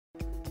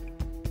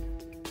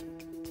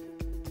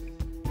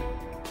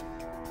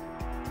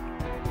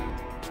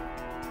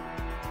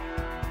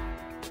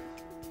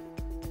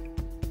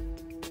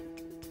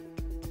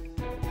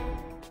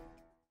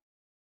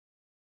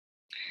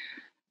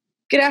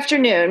Good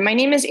afternoon. My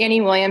name is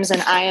Annie Williams,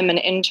 and I am an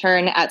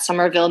intern at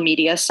Somerville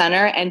Media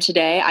Center. And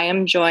today I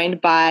am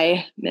joined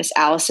by Miss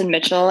Alison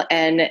Mitchell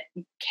and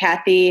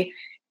Cathy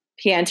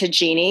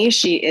Piantigini.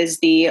 She is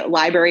the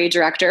library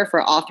director for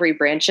all three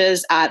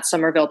branches at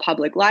Somerville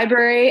Public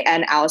Library,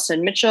 and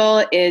Alison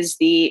Mitchell is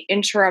the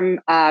interim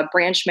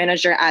branch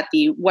manager at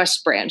the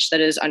West Branch that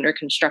is under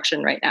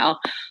construction right now.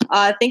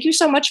 Thank you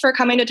so much for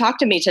coming to talk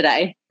to me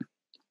today.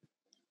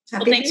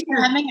 Well, thanks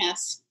for having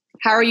us.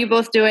 How are you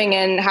both doing,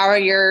 and how are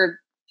your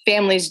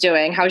families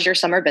doing? How's your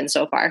summer been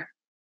so far?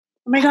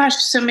 Oh my gosh,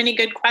 so many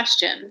good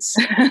questions.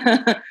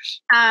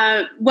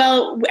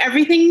 Well,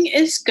 everything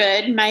is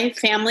good. My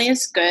family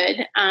is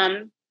good.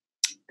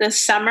 The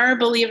summer,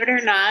 believe it or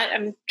not,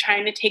 I'm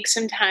trying to take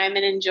some time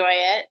and enjoy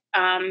it.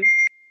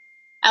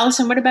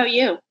 Alison, what about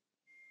you?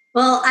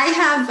 Well, I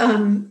have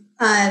a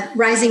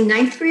rising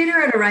 9th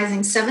grader and a rising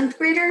 7th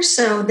grader,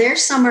 so their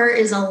summer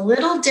is a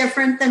little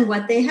different than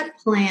what they had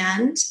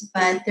planned,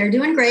 but they're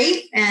doing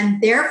great, and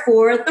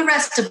therefore the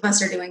rest of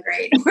us are doing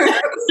great. We're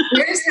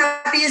as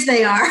happy as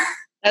they are.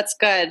 That's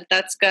good.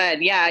 That's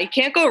good. Yeah, you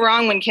can't go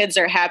wrong when kids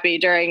are happy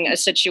during a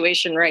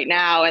situation right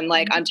now, and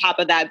like on top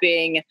of that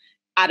being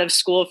out of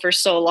school for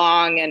so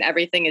long and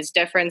everything is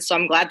different, so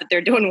I'm glad that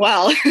they're doing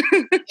well.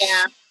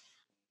 Yeah.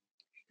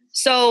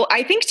 So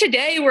I think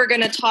today we're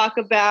going to talk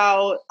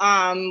about,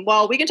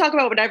 we can talk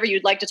about whatever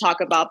you'd like to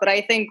talk about, but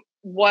I think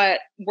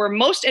what we're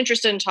most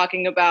interested in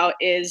talking about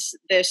is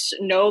this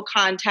no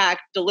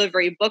contact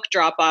delivery book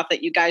drop off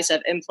that you guys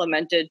have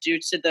implemented due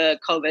to the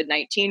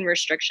COVID-19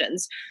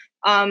 restrictions.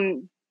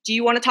 Do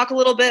you want to talk a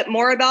little bit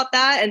more about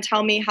that and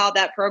tell me how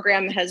that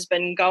program has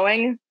been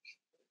going?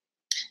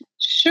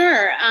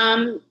 Sure.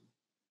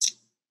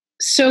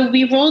 So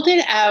we rolled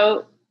it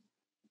out.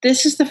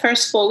 This is the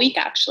first full week,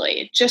 actually.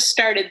 It just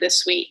started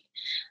this week.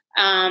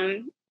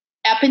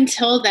 Up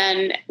until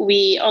then,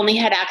 we only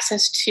had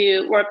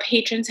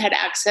patrons had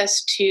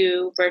access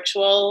to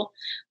virtual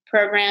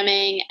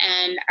programming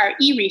and our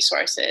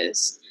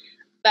e-resources.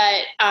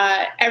 But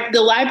the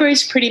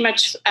libraries pretty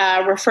much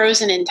were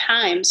frozen in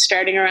time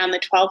starting around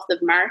the 12th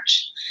of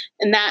March.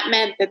 And that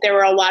meant that there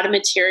were a lot of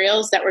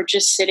materials that were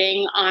just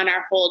sitting on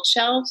our hold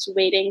shelves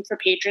waiting for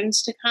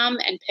patrons to come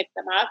and pick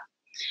them up.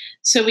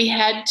 So we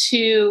had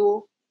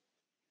to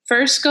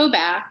first go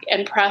back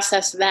and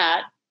process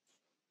that.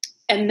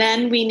 And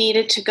then we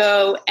needed to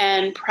go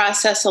and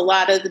process a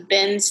lot of the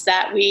bins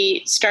that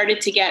we started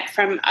to get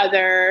from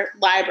other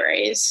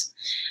libraries.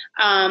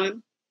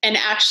 And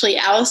actually,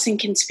 Alison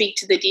can speak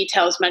to the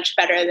details much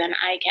better than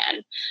I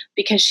can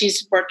because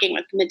she's working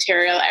with the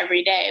material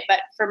every day.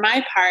 But for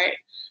my part,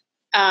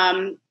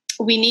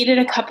 we needed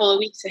a couple of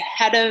weeks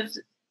ahead of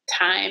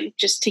time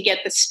just to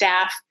get the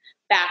staff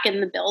back in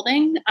the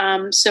building.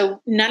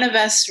 So none of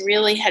us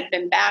really had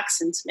been back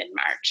since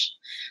mid-March.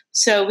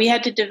 So we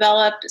had to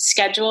develop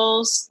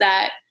schedules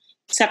that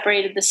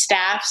separated the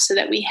staff so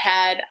that we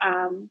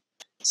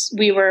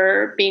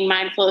were being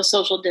mindful of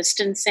social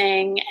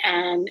distancing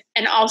and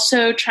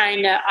also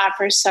trying to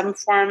offer some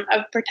form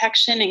of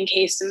protection in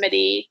case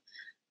somebody,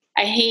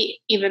 I hate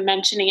even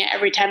mentioning it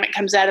every time it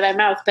comes out of my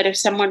mouth, but if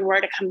someone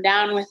were to come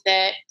down with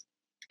it,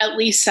 at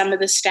least some of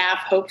the staff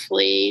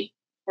hopefully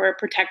were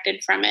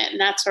protected from it and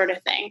that sort of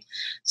thing.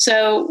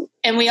 So,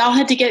 and we all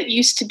had to get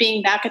used to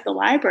being back at the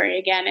library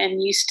again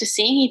and used to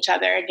seeing each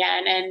other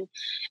again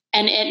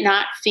and it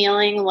not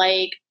feeling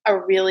like a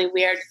really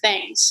weird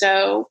thing.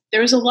 So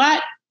there was a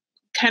lot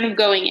kind of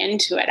going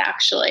into it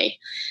actually.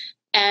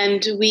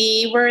 And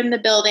we were in the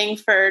building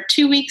for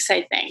 2 weeks,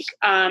 I think,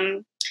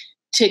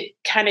 to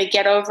kind of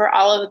get over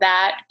all of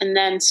that and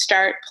then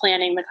start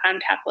planning the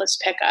contactless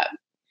pickup.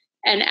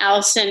 And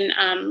Alison,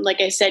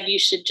 like I said, you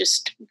should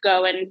just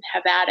go and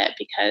have at it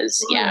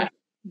because, yeah.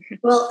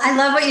 Well, I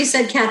love what you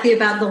said, Cathy,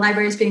 about the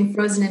libraries being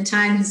frozen in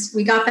time. Because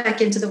we got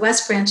back into the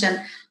West Branch and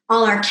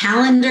all our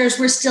calendars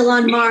were still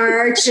on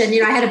March. And,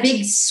 I had a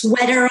big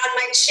sweater on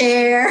my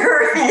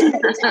chair. And,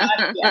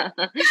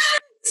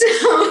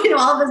 so,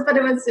 all of us, but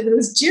it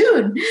was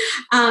June.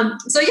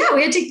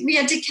 We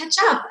had to catch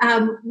up.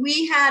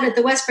 We had at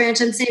the West Branch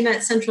and same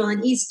at Central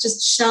and East,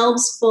 just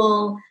shelves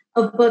full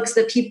of books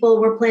that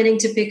people were planning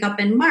to pick up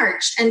in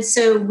March. And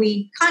so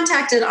we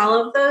contacted all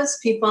of those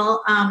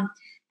people.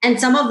 And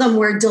some of them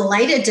were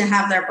delighted to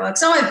have their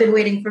books. Oh, I've been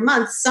waiting for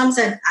months. Some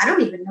said, I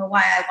don't even know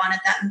why I wanted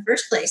that in the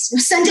first place.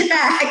 Send it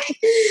back.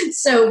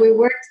 So we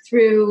worked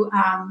through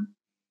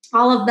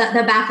all of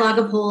the backlog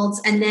of holds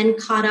and then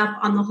caught up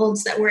on the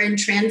holds that were in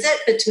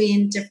transit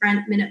between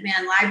different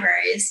Minuteman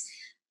libraries.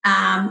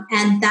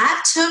 And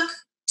that took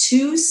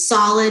 2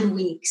 solid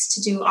weeks to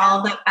do all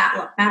of that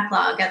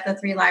backlog at the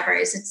 3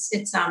 libraries.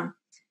 It's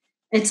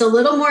a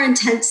little more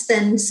intense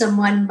than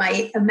someone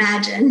might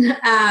imagine.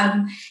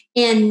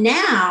 And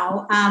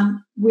now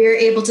we're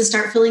able to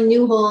start filling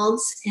new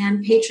holds,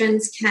 and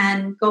patrons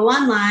can go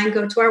online,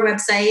 go to our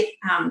website,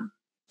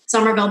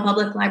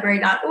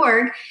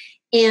 somervillepubliclibrary.org,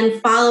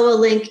 and follow a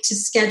link to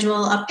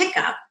schedule a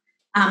pickup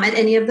at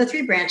any of the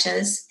 3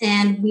 branches.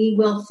 And we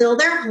will fill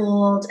their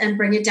hold and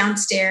bring it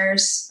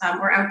downstairs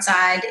or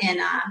outside in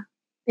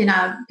in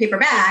a paper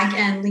bag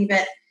and leave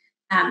it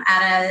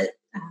at a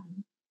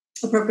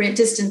appropriate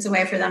distance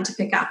away for them to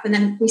pick up. And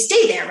then we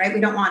stay there, right? We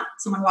don't want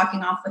someone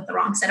walking off with the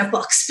wrong set of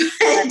books.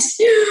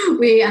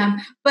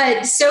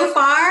 But so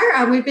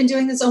far, we've been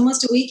doing this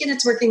almost a week and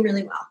it's working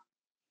really well.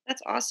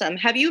 That's awesome.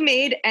 Have you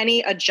made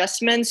any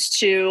adjustments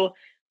to,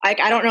 like,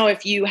 I don't know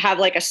if you have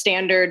like a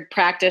standard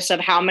practice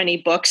of how many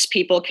books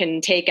people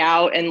can take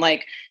out in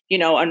like, you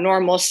know, a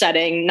normal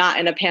setting, not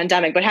in a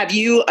pandemic, but have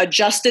you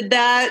adjusted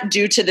that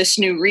due to this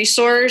new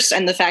resource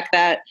and the fact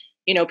that,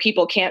 you know,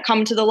 people can't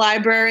come to the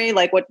library?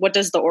 Like what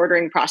does the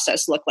ordering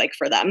process look like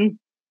for them?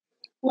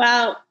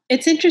 Well,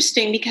 it's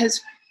interesting because,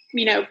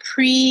 you know,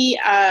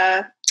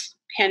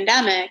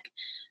 pre-pandemic,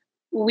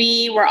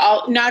 we were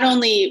all, not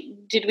only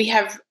did we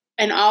have,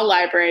 and all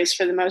libraries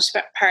for the most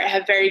part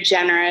have very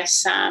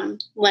generous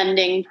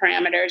lending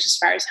parameters as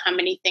far as how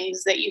many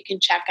things that you can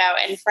check out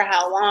and for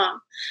how long.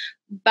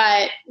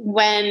 But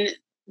when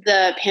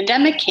the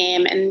pandemic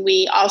came and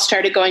we all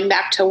started going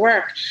back to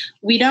work,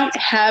 we don't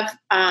have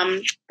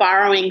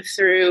borrowing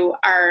through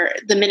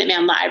the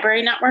Minuteman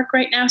Library Network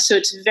right now. So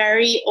it's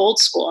very old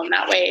school in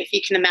that way, if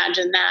you can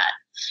imagine that.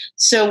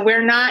 So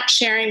we're not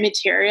sharing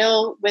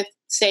material with,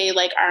 say,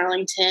 like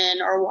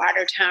Arlington or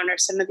Watertown or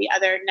some of the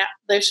other,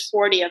 there's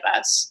 40 of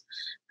us.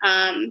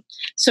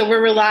 So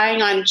we're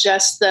relying on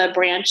just the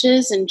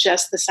branches and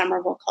just the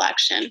Somerville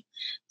collection.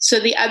 So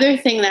the other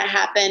thing that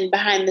happened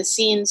behind the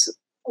scenes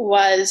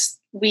was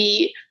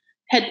we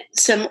had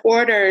some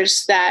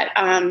orders that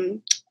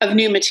of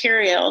new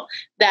material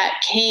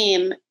that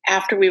came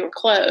after we were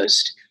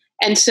closed.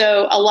 And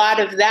so a lot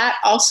of that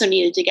also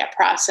needed to get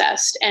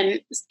processed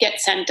and get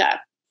sent up,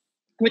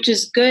 which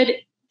is good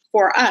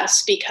for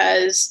us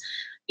because,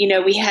 you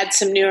know, we had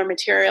some newer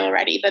material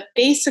already. But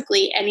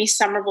basically, any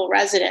Somerville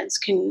residents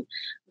can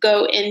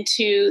go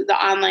into the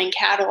online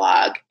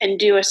catalog and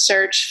do a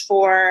search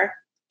for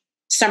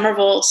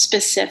Somerville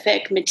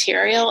specific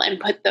material and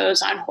put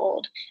those on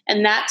hold.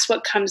 And that's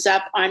what comes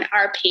up on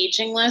our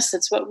paging list.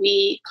 That's what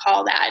we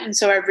call that. And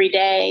so every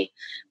day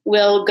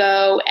we'll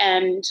go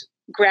and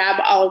grab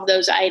all of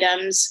those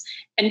items.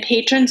 And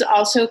patrons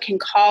also can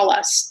call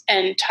us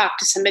and talk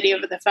to somebody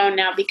over the phone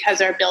now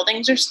because our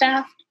buildings are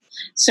staffed.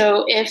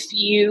 So if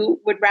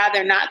you would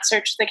rather not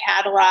search the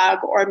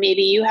catalog, or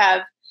maybe you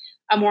have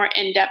a more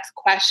in-depth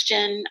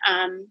question,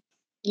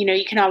 you know,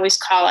 you can always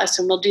call us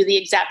and we'll do the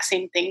exact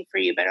same thing for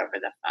you, but over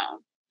the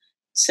phone.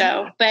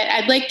 So, but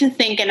I'd like to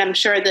think, and I'm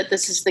sure that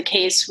this is the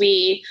case,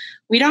 we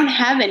don't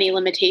have any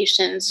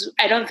limitations.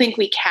 I don't think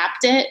we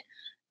capped it.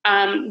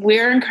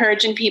 We're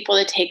encouraging people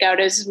to take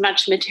out as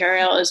much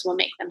material as will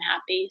make them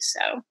happy.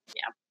 So,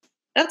 yeah.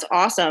 That's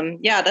awesome.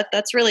 Yeah,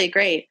 that's really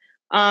great.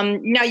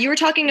 Now you were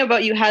talking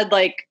about you had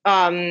like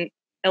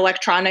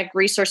electronic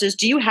resources.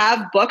 Do you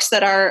have books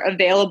that are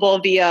available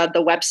via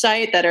the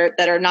website that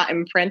are not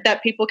in print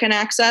that people can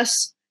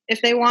access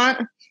if they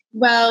want?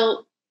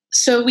 Well,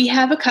 so we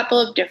have a couple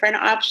of different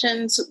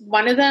options.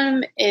 One of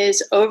them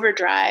is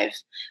Overdrive,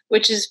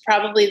 which is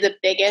probably the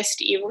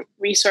biggest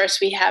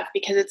resource we have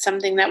because it's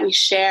something that we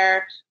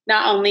share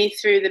not only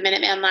through the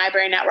Minuteman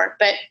Library Network,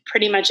 but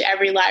pretty much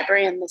every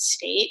library in the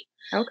state.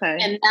 Okay.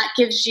 And that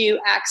gives you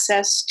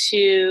access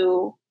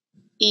to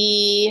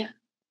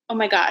oh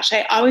my gosh,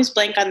 I always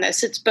blank on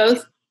this. It's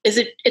both,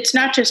 it's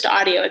not just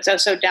audio, it's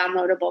also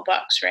downloadable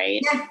books,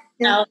 right?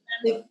 Yeah.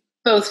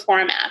 Both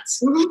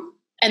formats. Mm-hmm.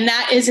 And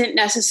that isn't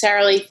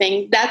necessarily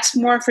that's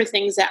more for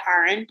things that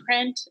are in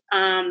print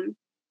and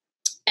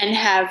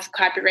have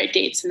copyright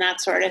dates and that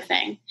sort of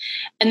thing.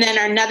 And then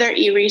another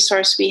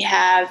e-resource we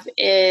have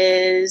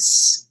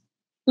is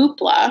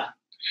Hoopla,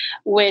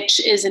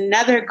 which is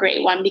another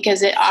great one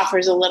because it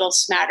offers a little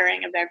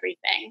smattering of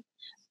everything.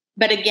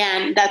 But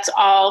again, that's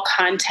all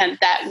content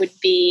that would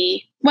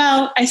be,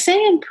 well, I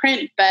say in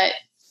print, but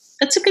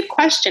that's a good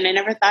question. I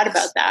never thought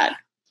about that.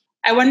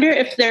 I wonder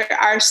if there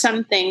are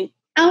something,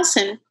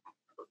 Alison,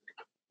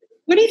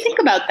 what do you think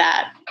about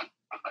that?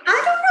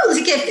 I don't know,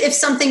 like if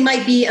something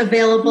might be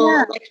available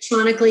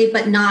electronically,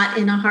 but not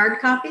in a hard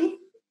copy.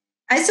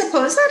 I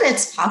suppose that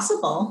it's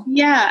possible.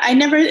 Yeah,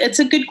 it's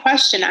a good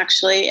question,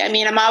 actually. I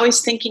mean, I'm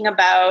always thinking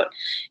about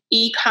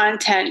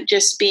e-content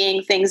just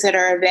being things that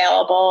are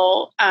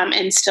available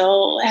and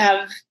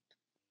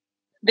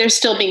they're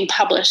still being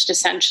published,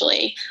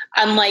 essentially.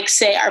 Unlike,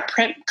 say, our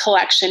print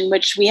collection,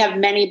 which we have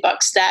many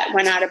books that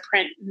went out of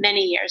print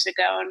many years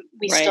ago, and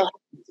we still have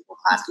physical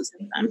copies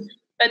of them.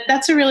 But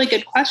that's a really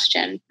good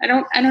question. I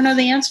don't know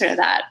the answer to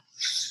that.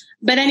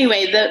 But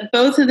anyway,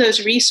 both of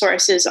those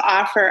resources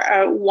offer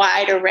a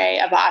wide array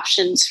of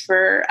options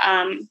for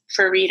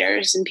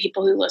readers and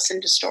people who listen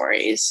to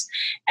stories.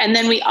 And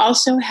then we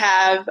also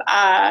have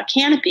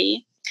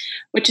Canopy,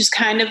 which is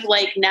kind of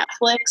like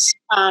Netflix,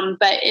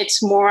 but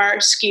it's more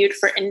skewed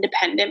for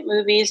independent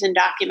movies and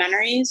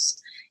documentaries.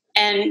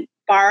 And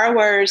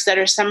borrowers that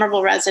are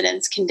Somerville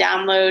residents can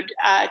download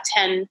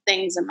 10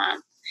 things a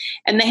month.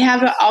 And they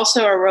have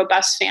also a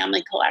robust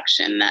family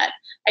collection that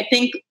I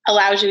think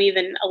allows you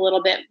even a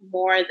little bit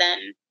more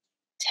than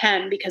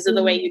 10 because of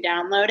the way you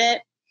download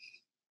it.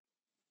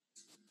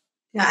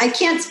 Yeah, I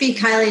can't speak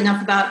highly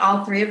enough about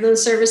all three of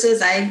those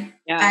services. I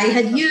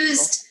had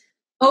used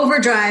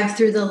Overdrive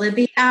through the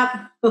Libby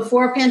app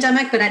before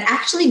pandemic, but I'd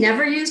actually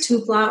never used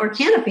Hoopla or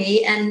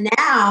Canopy, and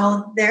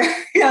now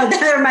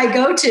they're my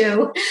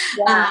go-to.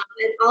 Yeah.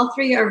 And all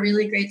three are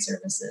really great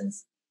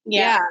services.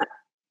 Yeah.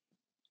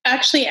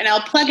 Actually, and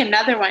I'll plug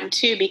another one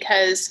too,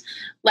 because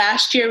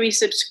last year we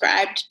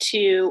subscribed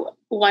to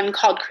one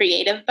called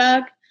Creative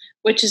Bug,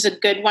 which is a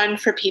good one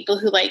for people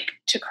who like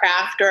to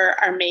craft or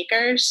are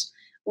makers,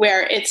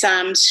 where it's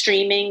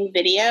streaming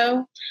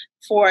video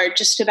for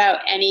just about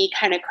any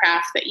kind of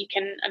craft that you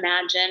can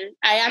imagine.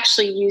 I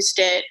actually used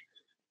it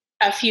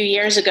a few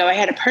years ago. I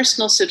had a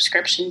personal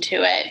subscription to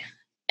it,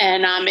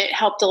 and it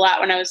helped a lot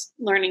when I was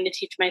learning to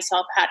teach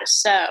myself how to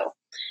sew.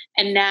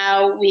 And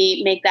now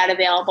we make that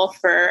available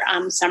for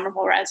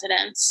Somerville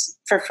residents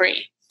for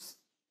free.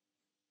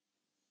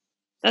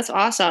 That's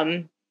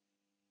awesome.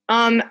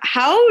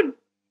 How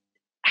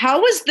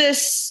was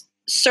this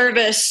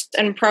service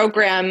and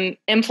program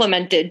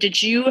implemented?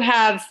 Did you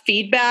have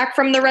feedback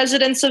from the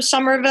residents of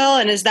Somerville,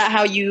 and is that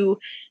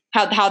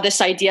how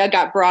this idea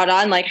got brought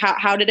on? Like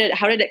how did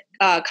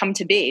it come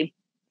to be?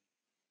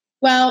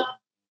 Well,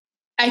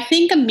 I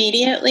think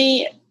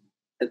immediately.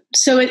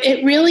 So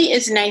it really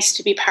is nice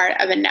to be part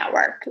of a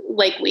network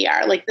like we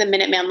are, like the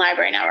Minuteman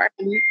Library Network.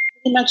 And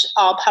pretty much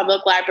all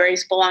public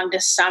libraries belong to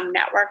some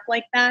network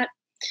like that.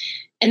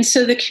 And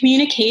so the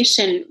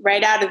communication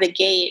right out of the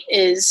gate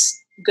is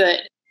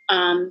good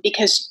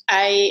because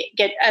I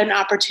get an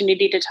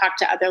opportunity to talk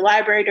to other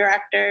library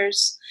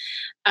directors.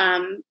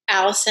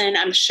 Alison,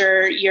 I'm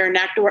sure you're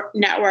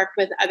network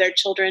with other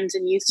children's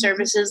and youth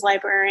services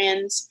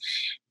librarians.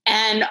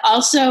 And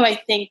also,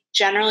 I think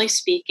generally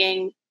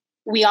speaking,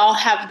 we all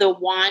have the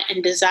want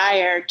and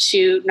desire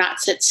to not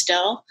sit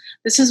still.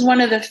 This is one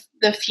of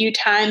the few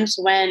times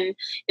when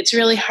it's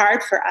really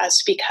hard for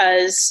us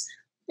because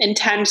in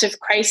times of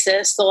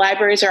crisis, the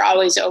libraries are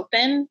always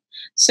open.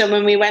 So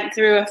when we went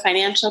through a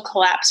financial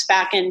collapse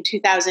back in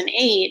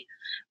 2008,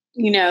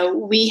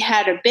 we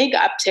had a big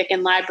uptick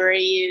in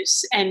library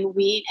use and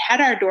we had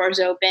our doors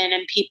open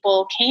and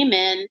people came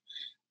in.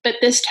 But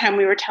this time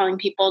we were telling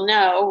people,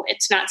 no,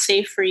 it's not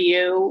safe for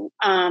you.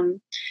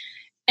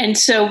 And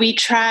so we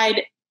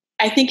tried,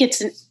 I think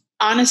it's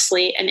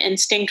honestly an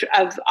instinct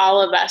of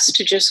all of us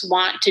to just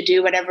want to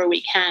do whatever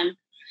we can.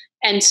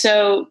 And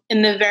so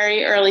in the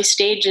very early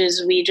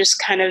stages, we just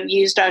kind of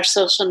used our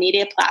social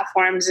media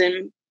platforms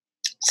and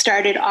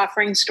started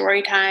offering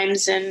story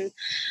times and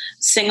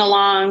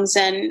sing-alongs.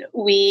 And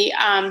we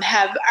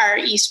have our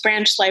East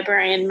Branch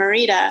librarian,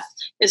 Marita,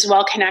 is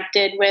well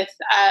connected with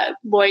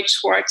Lloyd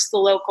Schwartz, the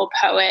local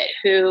poet,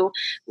 who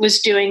was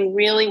doing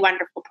really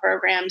wonderful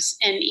programs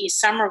in East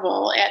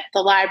Somerville at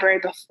the library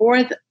before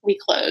we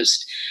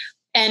closed.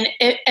 And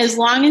as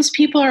long as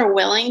people are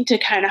willing to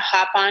kind of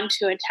hop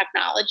onto a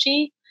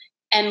technology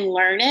and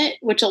learn it,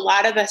 which a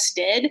lot of us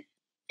did,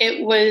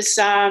 it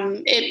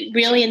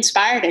really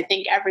inspired, I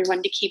think,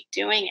 everyone to keep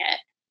doing it.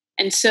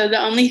 And so the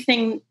only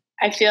thing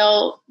I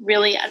feel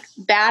really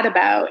bad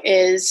about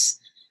is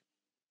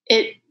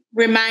it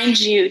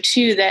reminds you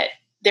too that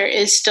there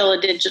is still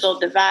a digital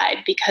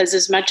divide, because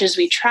as much as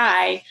we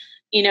try,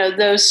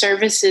 those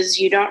services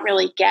you don't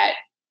really get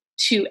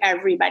to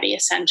everybody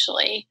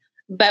essentially,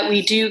 but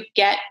we do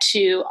get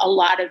to a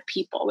lot of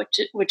people,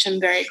 which I'm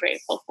very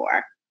grateful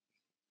for.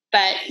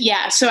 But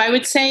yeah, so I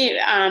would say,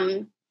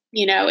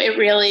 it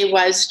really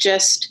was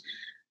just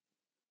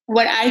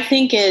what I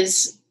think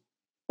is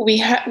we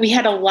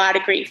had a lot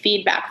of great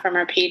feedback from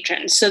our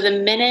patrons. So the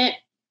minute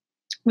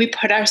we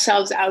put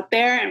ourselves out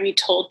there and we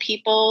told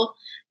people,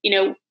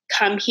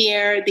 come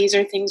here, these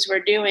are things we're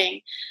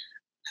doing.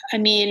 I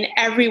mean,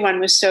 everyone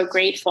was so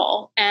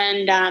grateful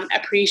and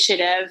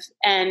appreciative.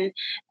 And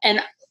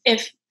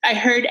if I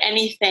heard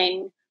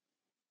anything,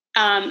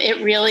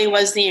 it really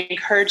was the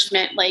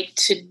encouragement, like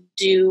to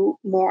do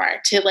more,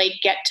 to like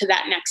get to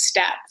that next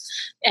step.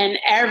 And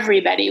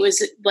everybody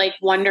was like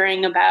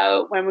wondering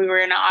about when we were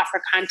going to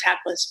offer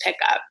contactless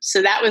pickup.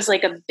 So that was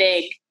like a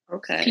big,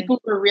 people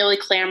were really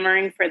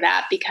clamoring for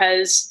that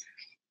because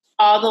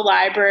all the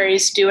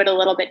libraries do it a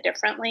little bit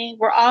differently.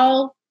 We're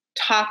all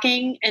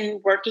talking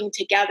and working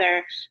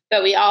together,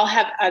 but we all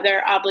have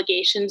other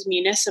obligations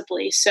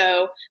municipally.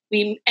 So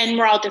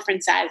we're all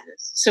different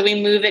sizes. So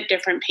we move at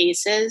different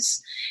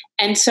paces.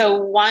 And so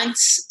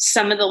once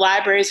some of the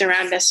libraries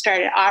around us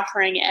started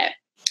offering it,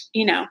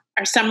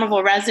 our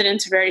Somerville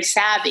residents are very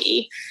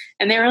savvy.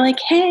 And they were like,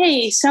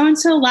 hey,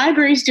 so-and-so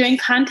library's doing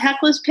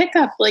contactless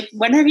pickup. Like,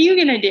 when are you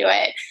going to do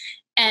it?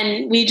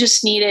 And we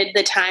just needed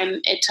the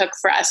time it took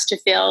for us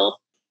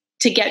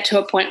to get to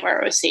a point where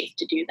it was safe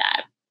to do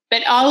that.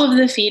 But all of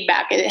the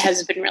feedback, it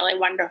has been really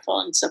wonderful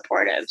and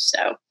supportive.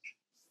 So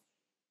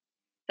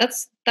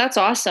that's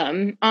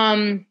awesome.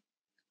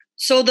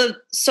 So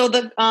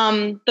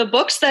the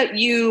books that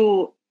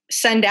you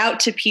send out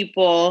to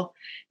people,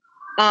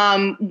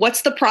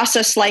 what's the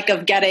process like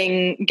of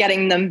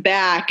getting them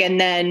back and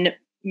then,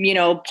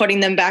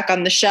 putting them back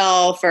on the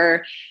shelf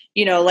or,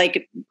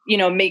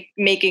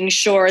 making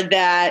sure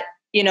that,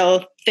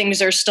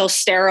 things are still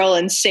sterile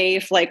and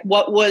safe? Like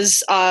what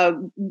was,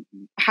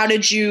 how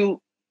did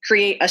you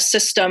create a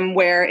system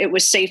where it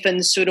was safe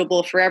and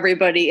suitable for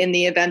everybody in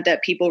the event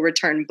that people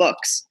return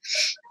books?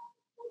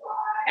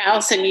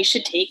 Alison, you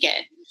should take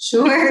it.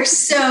 Sure.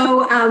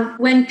 So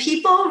when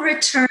people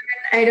return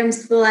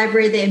items to the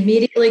library, they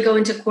immediately go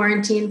into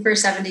quarantine for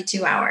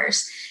 72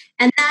 hours.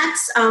 And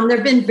that's, there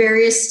have been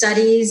various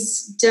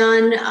studies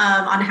done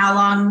on how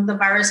long the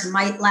virus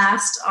might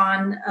last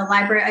on a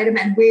library item.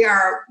 And we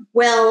are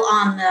well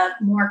on the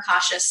more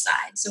cautious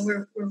side. So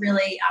we're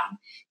really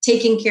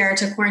taking care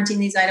to quarantine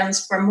these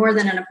items for more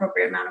than an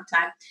appropriate amount of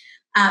time.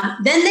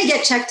 Then they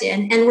get checked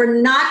in, and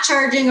we're not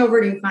charging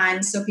overdue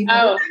fines, so people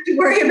don't have to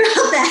worry about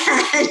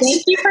that.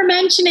 Thank you for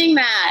mentioning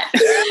that.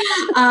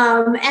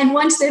 And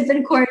once they've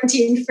been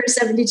quarantined for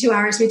 72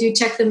 hours, we do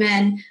check them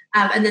in,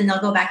 and then they'll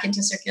go back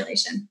into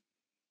circulation.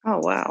 Oh,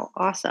 wow.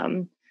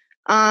 Awesome.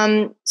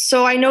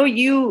 So I know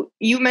you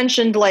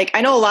mentioned, like,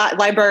 I know a lot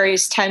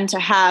libraries tend to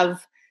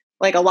have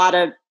like a lot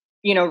of,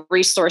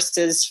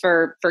 resources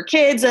for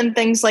kids and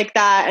things like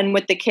that. And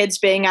with the kids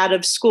being out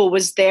of school,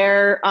 was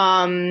there,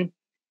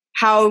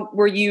 how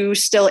were you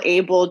still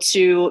able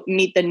to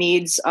meet the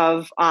needs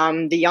of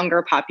the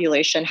younger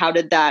population? How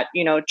did that,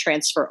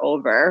 transfer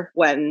over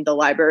when the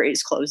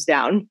libraries closed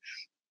down?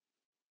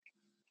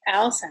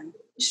 Alison.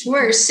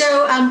 Sure.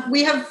 So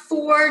we have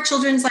 4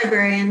 children's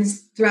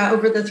librarians throughout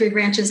over the 3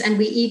 branches, and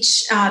we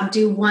each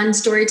do one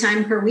story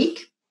time per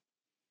week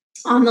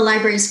on the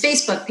library's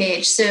Facebook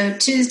page. So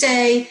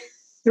Tuesday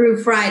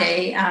through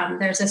Friday,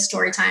 there's a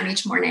story time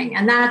each morning,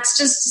 and that's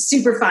just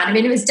super fun. I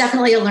mean, it was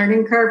definitely a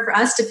learning curve for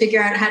us to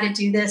figure out how to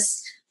do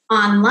this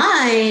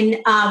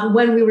online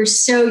when we were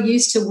so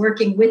used to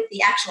working with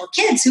the actual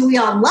kids who we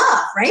all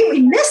love, right? We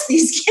miss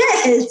these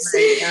kids.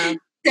 Right, yeah.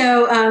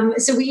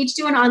 So we each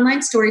do an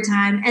online story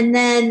time, and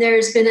then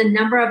there's been a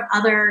number of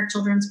other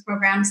children's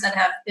programs that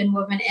have been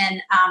woven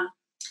in.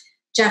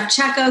 Jeff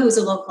Checco, who's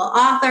a local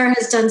author,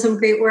 has done some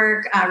great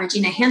work.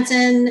 Regina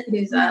Hansen,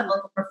 who's a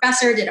local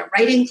professor, did a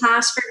writing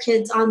class for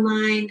kids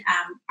online.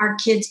 Our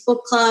kids'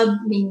 book club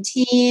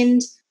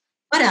maintained.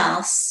 What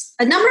else?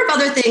 A number of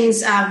other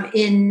things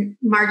in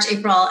March,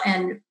 April,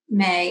 and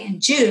May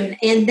and June.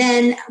 And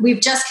then we've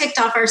just kicked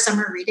off our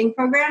summer reading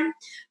program,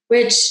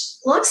 which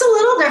looks a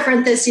little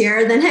different this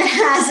year than it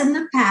has in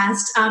the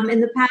past.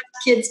 In the past,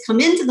 kids come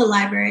into the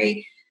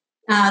library.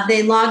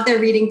 They log their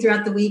reading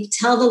throughout the week,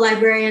 tell the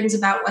librarians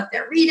about what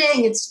they're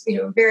reading. It's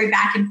very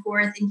back and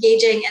forth,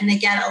 engaging, and they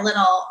get a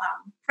little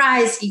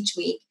prize each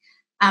week,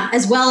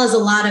 as well as a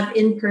lot of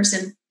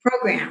in-person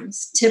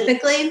programs.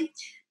 Typically,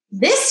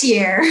 this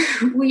year,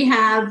 we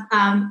have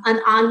an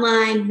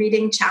online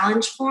reading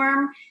challenge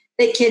form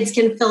that kids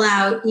can fill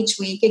out each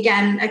week,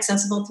 again,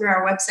 accessible through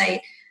our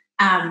website.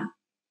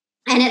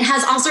 And it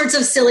has all sorts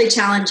of silly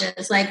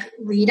challenges like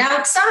read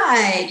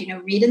outside,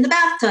 read in the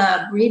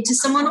bathtub, read to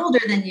someone older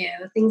than you,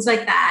 things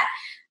like that.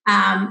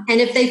 And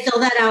if they fill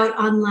that out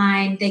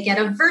online, they get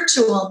a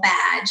virtual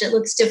badge. It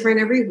looks different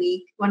every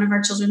week. One of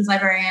our children's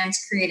librarians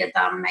created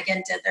them.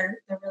 Megan did. They're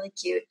really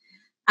cute.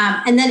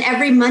 And then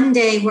every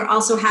Monday, we're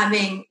also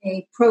having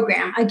a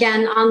program,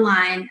 again,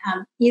 online,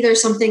 either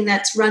something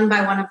that's run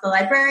by one of the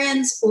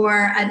librarians or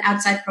an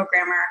outside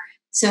programmer.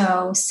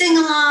 So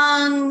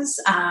sing-alongs,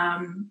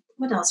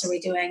 what else are we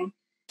doing?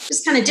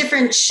 Just kind of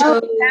different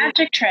shows.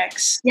 Magic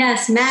tricks.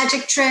 Yes,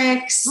 magic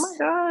tricks. Oh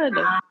my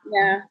God.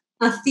 Yeah.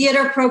 A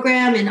theater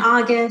program in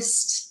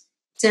August.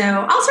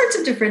 So all sorts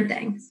of different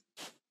things.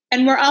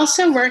 And we're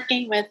also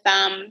working with,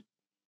 I'm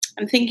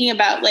thinking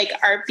about like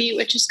Art Beat,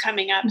 which is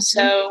coming up. Mm-hmm.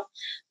 So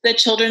the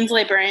children's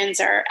librarians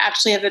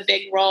actually have a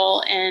big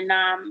role in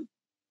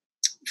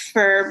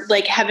for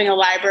like having a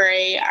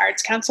library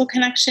arts council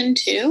connection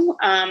too,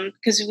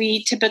 because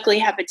we typically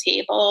have a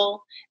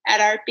table at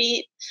Art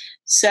Beat.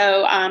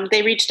 So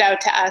they reached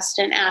out to us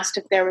and asked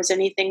if there was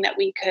anything that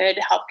we could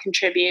help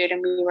contribute.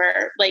 And we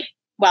were like,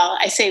 well,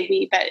 I say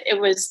we, but it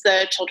was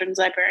the children's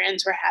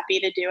librarians were happy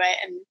to do it.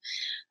 And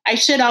I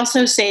should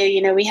also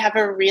say, we have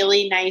a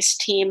really nice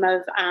team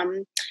of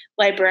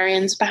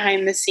librarians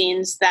behind the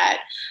scenes that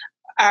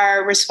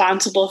are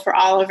responsible for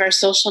all of our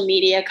social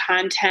media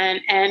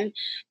content and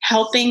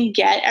helping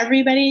get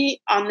everybody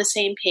on the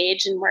same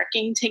page and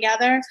working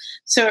together.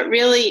 So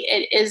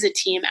it is a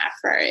team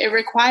effort. It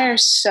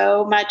requires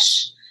so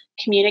much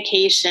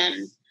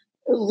communication.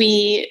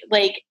 We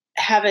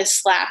have a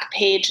Slack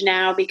page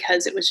now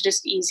because it was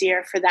just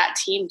easier for that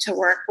team to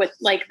work with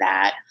like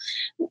that.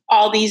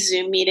 All these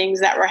Zoom meetings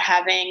that we're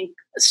having,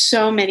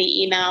 so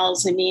many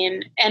emails,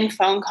 and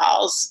phone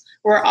calls.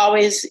 We're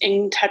always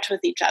in touch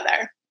with each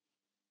other.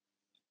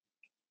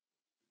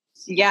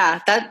 Yeah,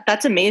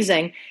 that's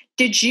amazing.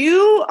 Did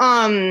you,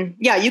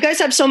 you guys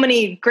have so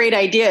many great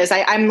ideas.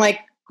 I'm like,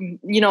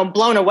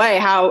 blown away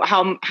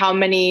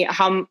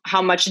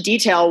how much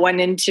detail went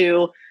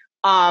into,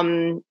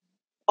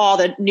 all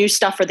the new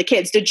stuff for the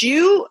kids. Did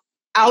you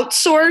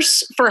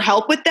outsource for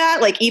help with that?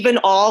 Like even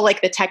all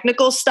like the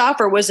technical stuff,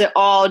 or was it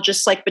all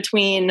just like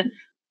between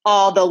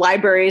all the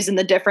libraries and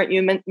the different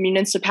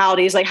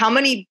municipalities? Like how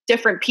many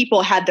different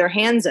people had their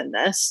hands in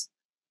this?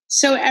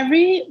 So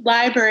every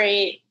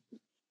library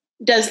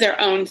does their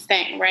own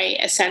thing, right?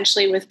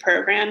 Essentially with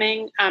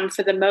programming,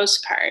 for the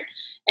most part.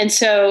 And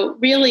so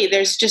really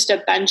there's just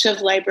a bunch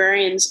of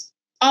librarians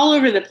all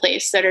over the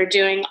place that are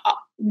doing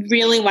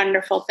really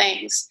wonderful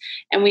things.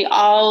 And we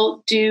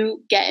all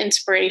do get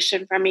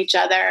inspiration from each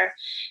other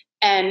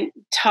and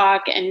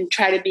talk and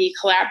try to be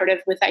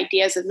collaborative with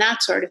ideas and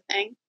that sort of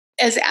thing.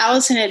 As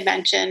Alison had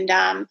mentioned,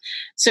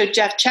 so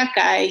Jeff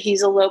Checkai,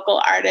 he's a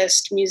local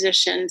artist,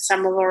 musician,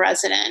 Somerville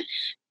resident.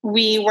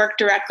 We worked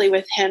directly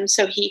with him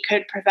so he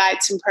could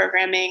provide some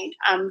programming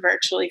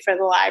virtually for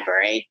the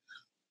library.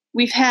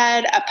 We've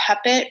had a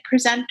puppet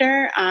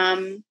presenter,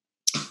 and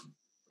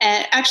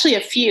actually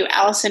a few.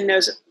 Alison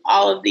knows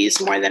all of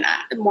these more than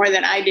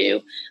I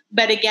do.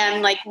 But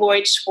again, like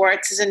Lloyd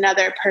Schwartz is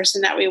another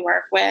person that we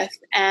work with.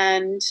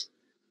 And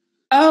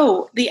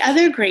the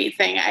other great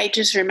thing I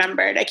just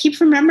remembered, I keep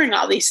remembering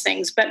all these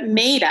things, but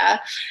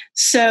Maida.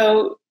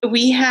 So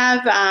we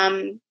have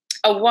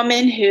a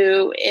woman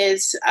who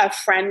is a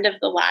friend of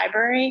the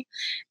library.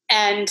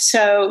 And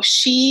so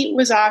she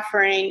was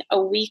offering a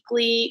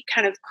weekly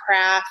kind of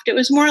craft. It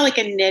was more like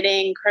a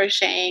knitting,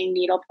 crocheting,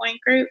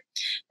 needlepoint group.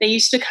 They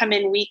used to come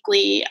in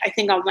weekly, I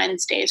think on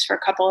Wednesdays for a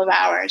couple of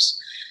hours.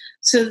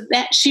 So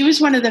that she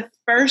was one of the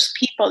first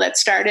people that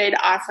started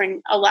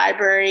offering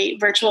a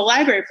virtual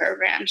library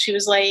program. She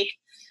was like,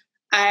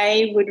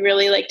 I would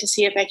really like to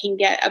see if I can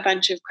get a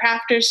bunch of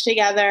crafters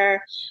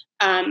together.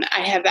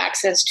 I have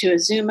access to a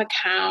Zoom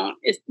account.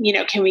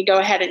 Can we go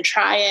ahead and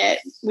try it?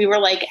 We were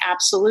like,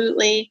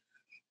 absolutely.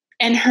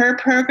 And her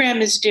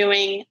program is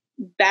doing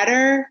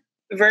better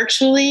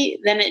virtually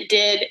than it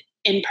did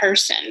in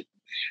person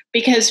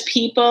because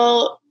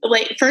people,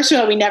 like, first of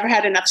all, we never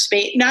had enough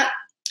space.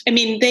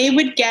 They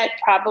would get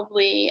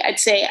probably, I'd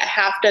say, a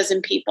half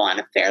dozen people on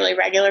a fairly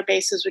regular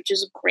basis, which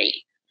is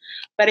great.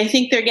 But I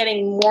think they're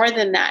getting more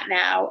than that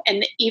now.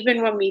 And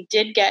even when we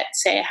did get,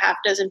 say, a half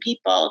dozen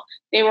people,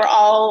 they were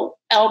all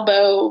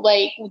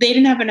they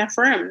didn't have enough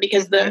room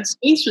because the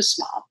space was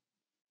small.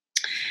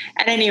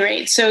 At any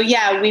rate, so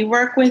yeah, we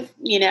work with,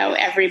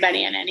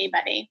 everybody and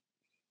anybody.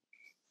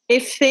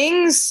 If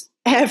things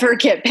ever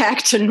get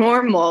back to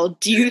normal,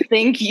 do you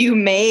think you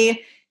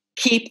may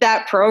keep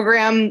that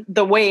program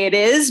the way it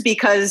is?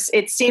 Because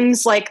it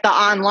seems like the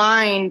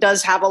online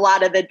does have a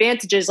lot of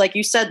advantages. Like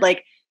you said,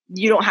 like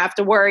you don't have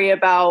to worry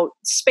about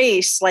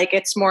space, like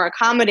it's more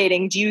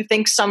accommodating. Do you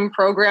think some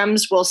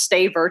programs will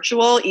stay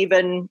virtual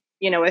even,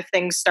 if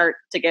things start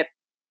to get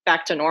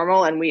back to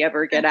normal and we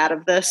ever get out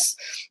of this?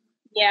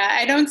 Yeah,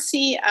 I don't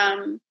see,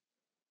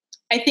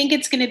 I think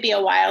it's going to be a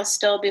while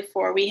still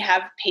before we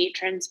have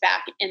patrons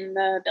back in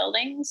the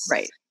buildings.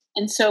 Right.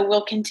 And so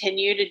we'll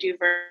continue to do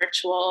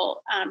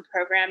virtual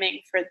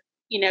programming for,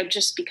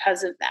 just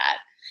because of that.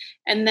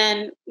 And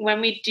then when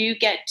we do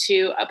get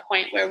to a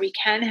point where we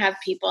can have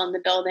people in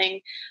the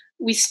building,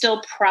 we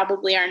still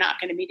probably are not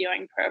going to be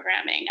doing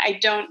programming. I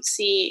don't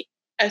see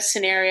a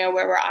scenario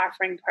where we're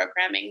offering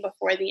programming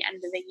before the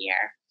end of the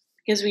year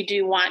because we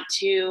do want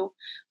to,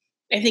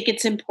 I think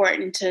it's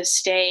important to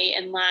stay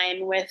in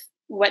line with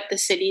what the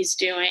city's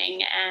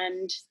doing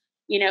and,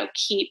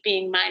 keep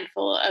being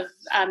mindful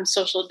of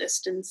social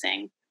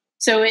distancing.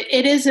 So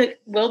it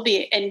will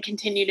be and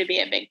continue to be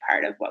a big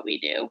part of what we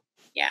do.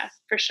 Yeah,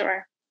 for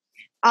sure.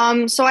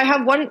 So I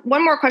have one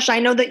more question. I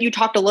know that you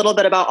talked a little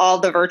bit about all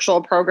the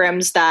virtual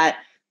programs that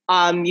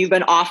you've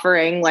been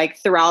offering like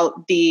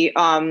throughout the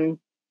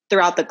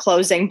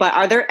closing, but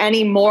are there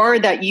any more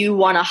that you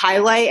want to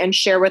highlight and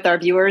share with our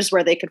viewers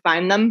where they could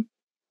find them?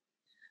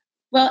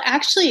 Well,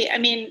 actually,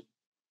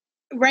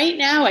 right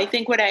now, I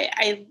think what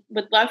I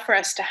would love for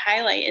us to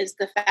highlight is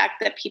the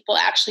fact that people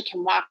actually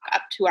can walk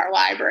up to our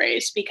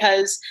libraries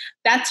because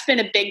that's been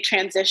a big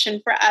transition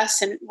for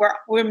us and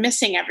we're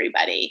missing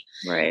everybody.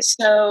 Right.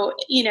 So,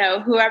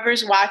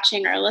 whoever's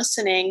watching or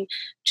listening,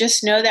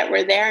 just know that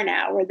we're there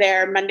now. We're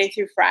there Monday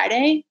through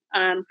Friday,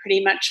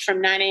 pretty much from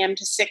 9 a.m.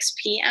 to 6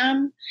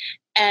 p.m.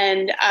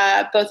 And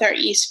both our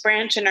East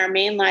Branch and our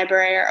main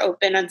library are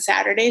open on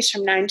Saturdays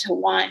from 9 to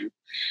 1.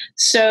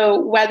 So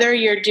whether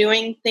you're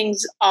doing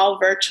things all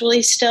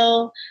virtually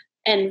still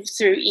and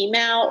through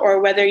email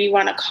or whether you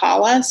want to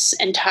call us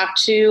and talk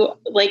to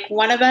like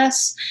one of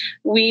us,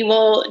 we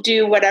will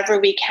do whatever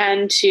we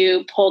can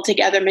to pull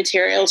together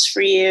materials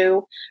for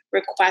you,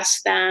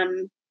 request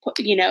them,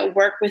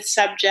 work with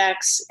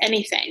subjects,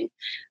 anything.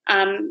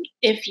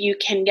 If you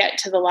can get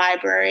to the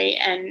library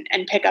and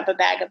pick up a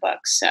bag of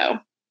books. So.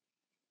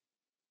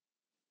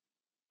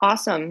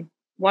 Awesome.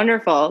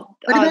 Wonderful.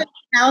 What about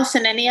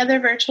Alison? Any other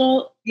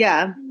virtual?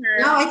 Yeah.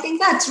 No, I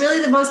think that's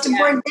really the most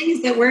important thing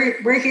is that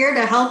we're here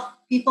to help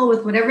people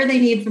with whatever they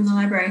need from the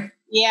library.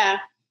 Yeah.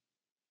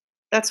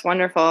 That's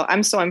wonderful.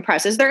 I'm so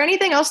impressed. Is there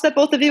anything else that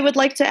both of you would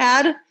like to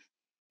add?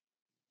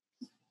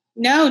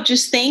 No,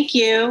 just thank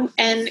you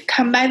and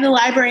come by the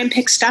library and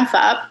pick stuff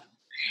up.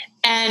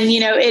 And,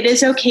 it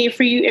is okay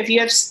for you. If you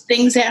have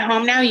things at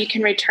home now, you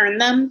can return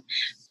them.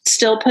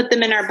 Still put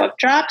them in our book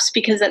drops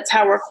because that's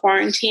how we're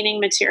quarantining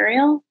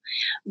material.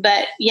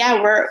 But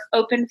yeah, we're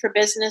open for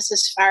business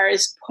as far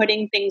as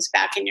putting things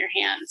back in your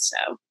hands.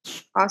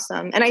 So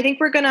awesome. And I think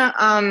we're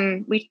gonna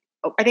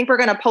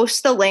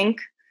post the link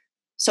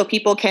so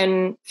people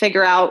can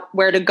figure out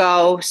where to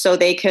go so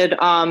they could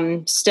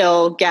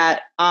still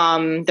get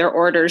their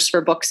orders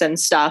for books and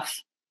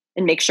stuff,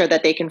 and make sure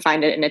that they can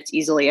find it and it's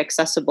easily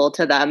accessible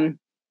to them.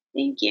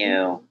 Thank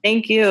you.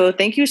 Thank you.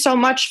 Thank you so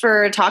much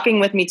for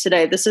talking with me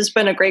today. This has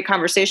been a great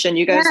conversation.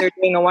 You guys are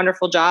doing a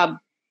wonderful job.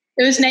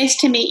 It was nice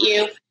to meet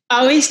you.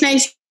 Always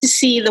nice to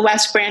see the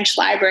West Branch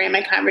Library in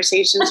my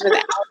conversations with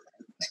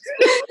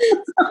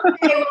Alison.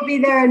 Someday we'll be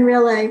there in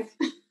real life.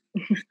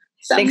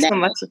 Thanks so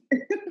much.